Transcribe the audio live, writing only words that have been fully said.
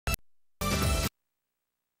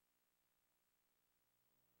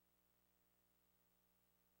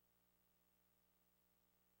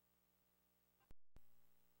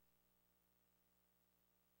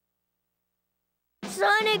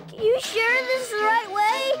Sonic, you sure this is the right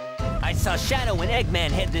way? I saw Shadow and Eggman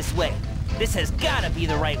head this way. This has gotta be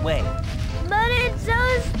the right way. But it's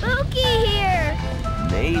so spooky here.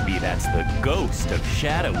 Maybe that's the ghost of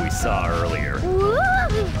Shadow we saw earlier. Woo!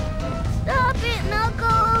 Stop it,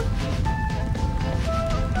 Knuckles!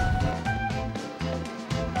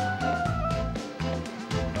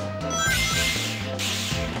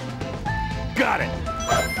 Got it!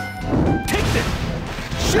 Take this!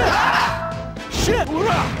 Shit! Shit!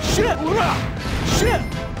 Hurrah! Shit! Hurrah! Shit!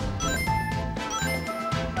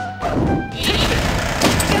 Take this!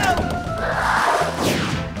 Go!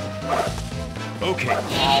 Okay.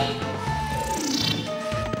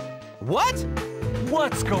 What?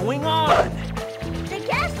 What's going on? The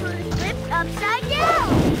castle is flipped upside down.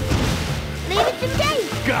 Leave it to me.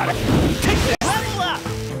 Got it! Take this! Level up!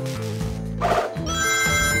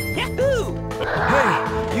 Yahoo! Hey,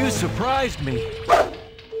 you surprised me.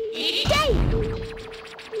 Stay.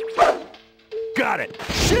 Got it!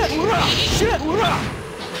 Shit! Hurrah! Shit! Hurrah!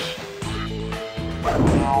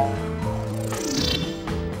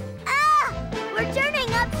 Ah! We're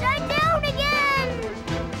turning upside down again.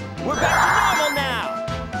 We're back to normal now!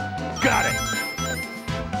 Got it!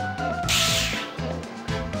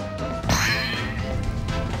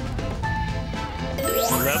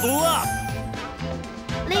 Level up!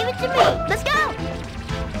 Leave it to me. Let's go.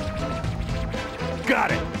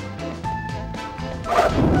 Got it!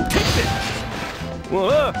 Take this!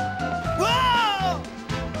 Whoa! Whoa!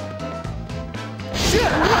 Shit!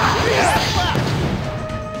 Yeah. Level up!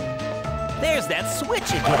 There's that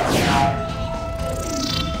switch again.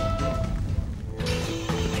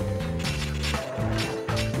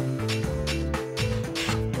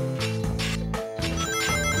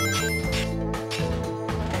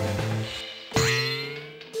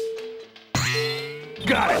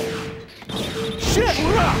 Got it! Shit!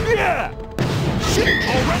 Hurrah! Yeah! Shit!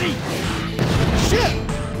 Already? Shit!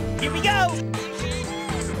 Here we go!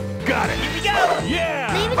 Got it! Here we go!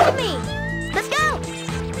 Yeah! Leave it to me. Let's go.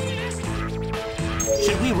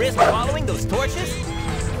 Should we risk following those torches?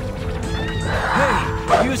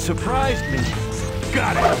 Hey, you surprised me.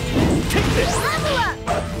 Got it! Take this! Level up.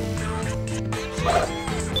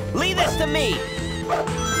 Leave this to me!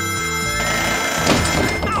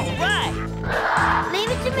 All right! Leave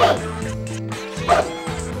it to me.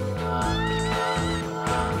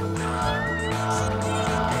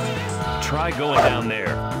 Try going down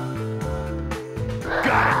there.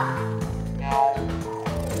 Got it!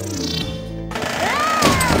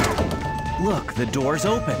 Look, the door's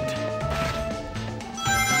opened.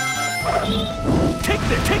 Take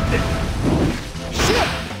this! Take this! Shit!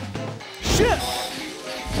 Shit!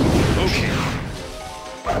 Okay.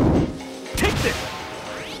 Take this!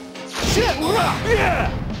 Shit! Hurrah! Yeah!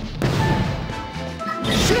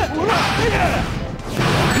 Shit! Hurrah! Yeah!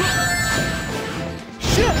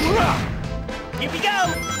 Shit! Hurrah! Here we go!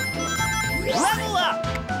 Level up!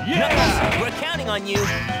 Yeah! Knuckles, we're counting on you.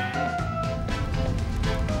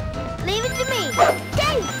 Leave it to me.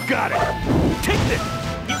 Stay. Got it! Take this!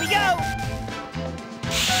 Here we go!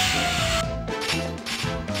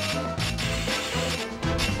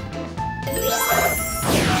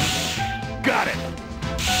 Got it!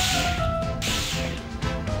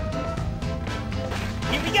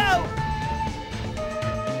 Here we go!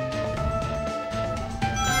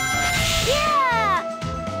 Yeah.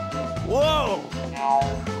 Whoa!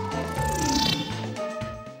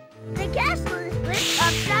 The castle is flipped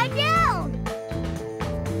upside down.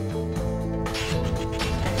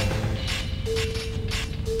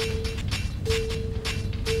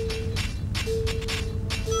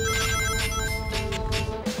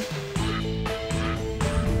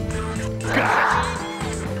 Got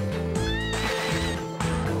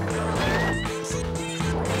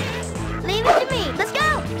Leave it to me. Let's go.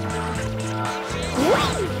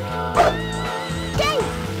 Whee! Stay.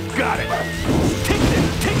 it! Got it! Take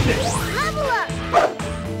this! Take this! Level up.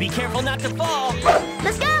 Be careful not to fall.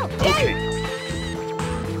 Let's go. Stay. Okay.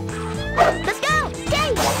 Let's go.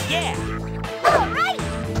 Stay. Yeah! All right.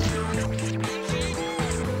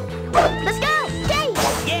 Let's go. Stay.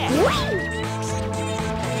 Yeah! Whee!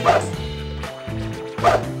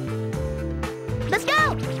 Let's go.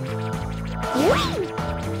 Whee!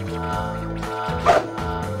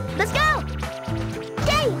 Let's go.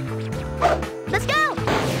 Stay. Let's go.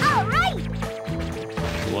 All right.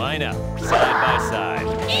 Line up, side by side.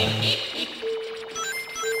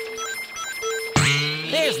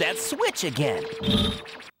 There's that switch again.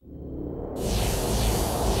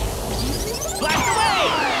 Blast away!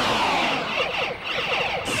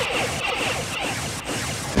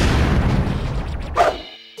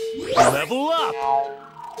 Level up!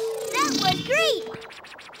 That was great.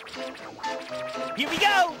 Here we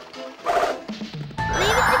go!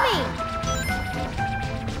 Leave it to me.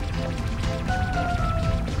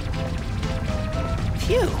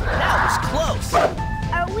 Phew, that was close.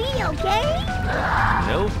 Are we okay?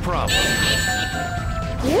 No problem.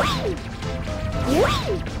 Whee! Whee!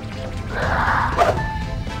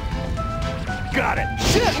 Got it!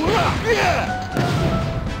 Shit! Yeah!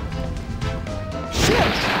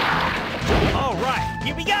 Shit! All right,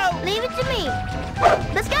 here we go! Leave it to me.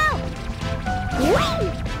 Let's go. Whee!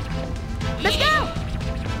 Let's go.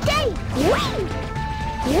 Stay. Whee!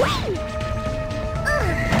 Whee!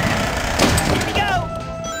 Here we go!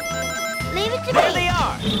 Leave it to There me. they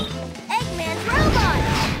are! Eggman's robot.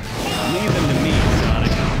 Leave them to me,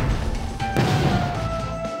 Sonic.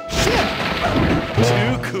 Shit!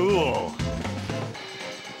 Too cool.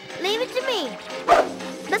 Leave it to me.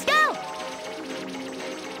 Let's go.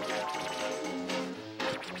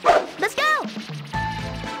 Let's go.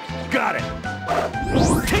 Got it!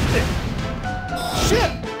 Take this!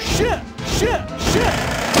 Shit! Shit! Shit! Shit!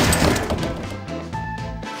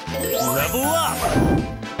 Level up!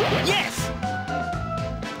 Yes!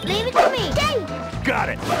 Leave it to me. Stay. Got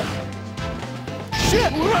it!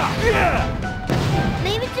 Shit! Yeah!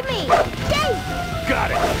 Leave it to me. Stay.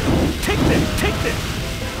 Got it! Take this! Take this!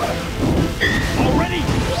 Already?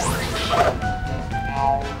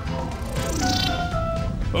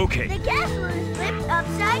 Okay. The castle is flipped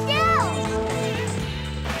upside down.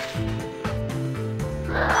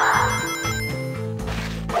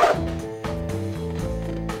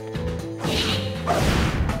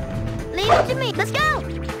 Leave it to me. Let's go.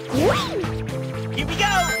 Whee! Here we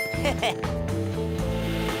go!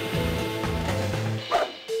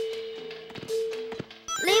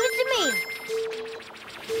 Leave it to me.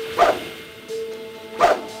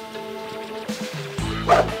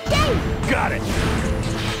 Stay. Got it!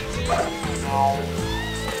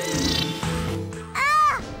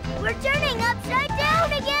 Ah! We're turning upside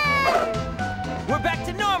down again. We're back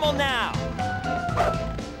to normal now!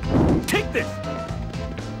 Take this!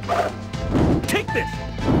 Take this!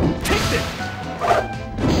 Take this!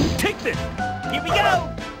 Take this! Here we go!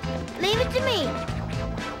 Leave it to me.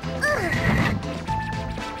 Ugh.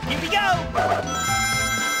 Here we go!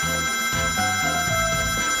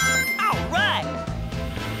 All right!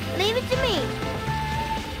 Leave it to me.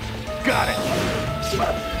 Got it!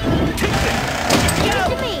 Take this! Leave it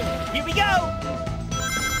to me. Here we go!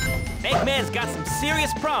 Eggman's got some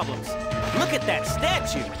serious problems. Look at that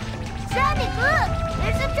statue. Sonic, look!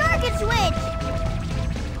 There's a target switch!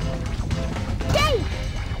 Stay!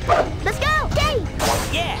 Let's go! Stay!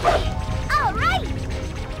 Yeah! All right!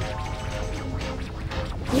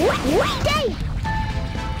 Stay!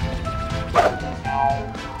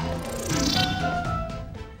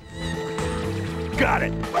 Got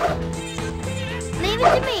it! Leave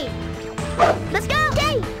it to me! Let's go!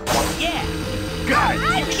 Stay! Yeah! Got it!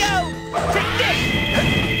 Here we go! Take this!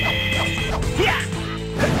 Yeah!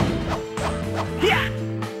 Yeah!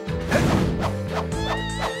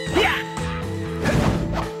 Yeah!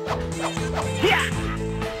 Yeah!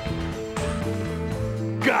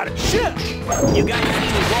 Got it! Shit! You guys see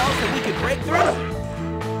any walls that we could break through?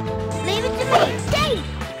 Leave it to me! Stay!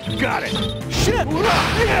 Got it! Shit!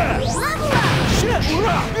 Yeah! Level up! Shit!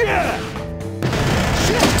 Yeah!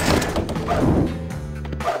 Shit!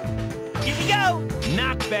 Here we go!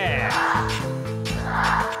 Not bad!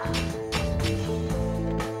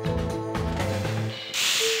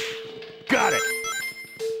 Got it!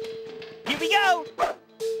 Here we go!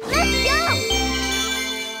 Let's go!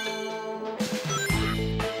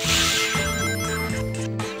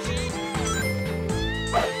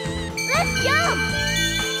 Let's jump!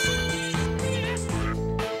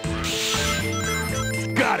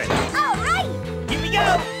 Got it! All right! Here we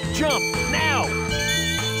go! Jump! Now!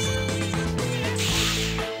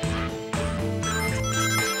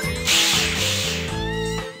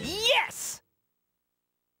 Yes!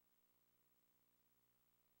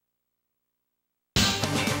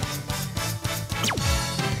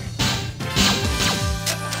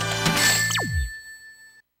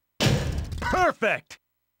 Perfect!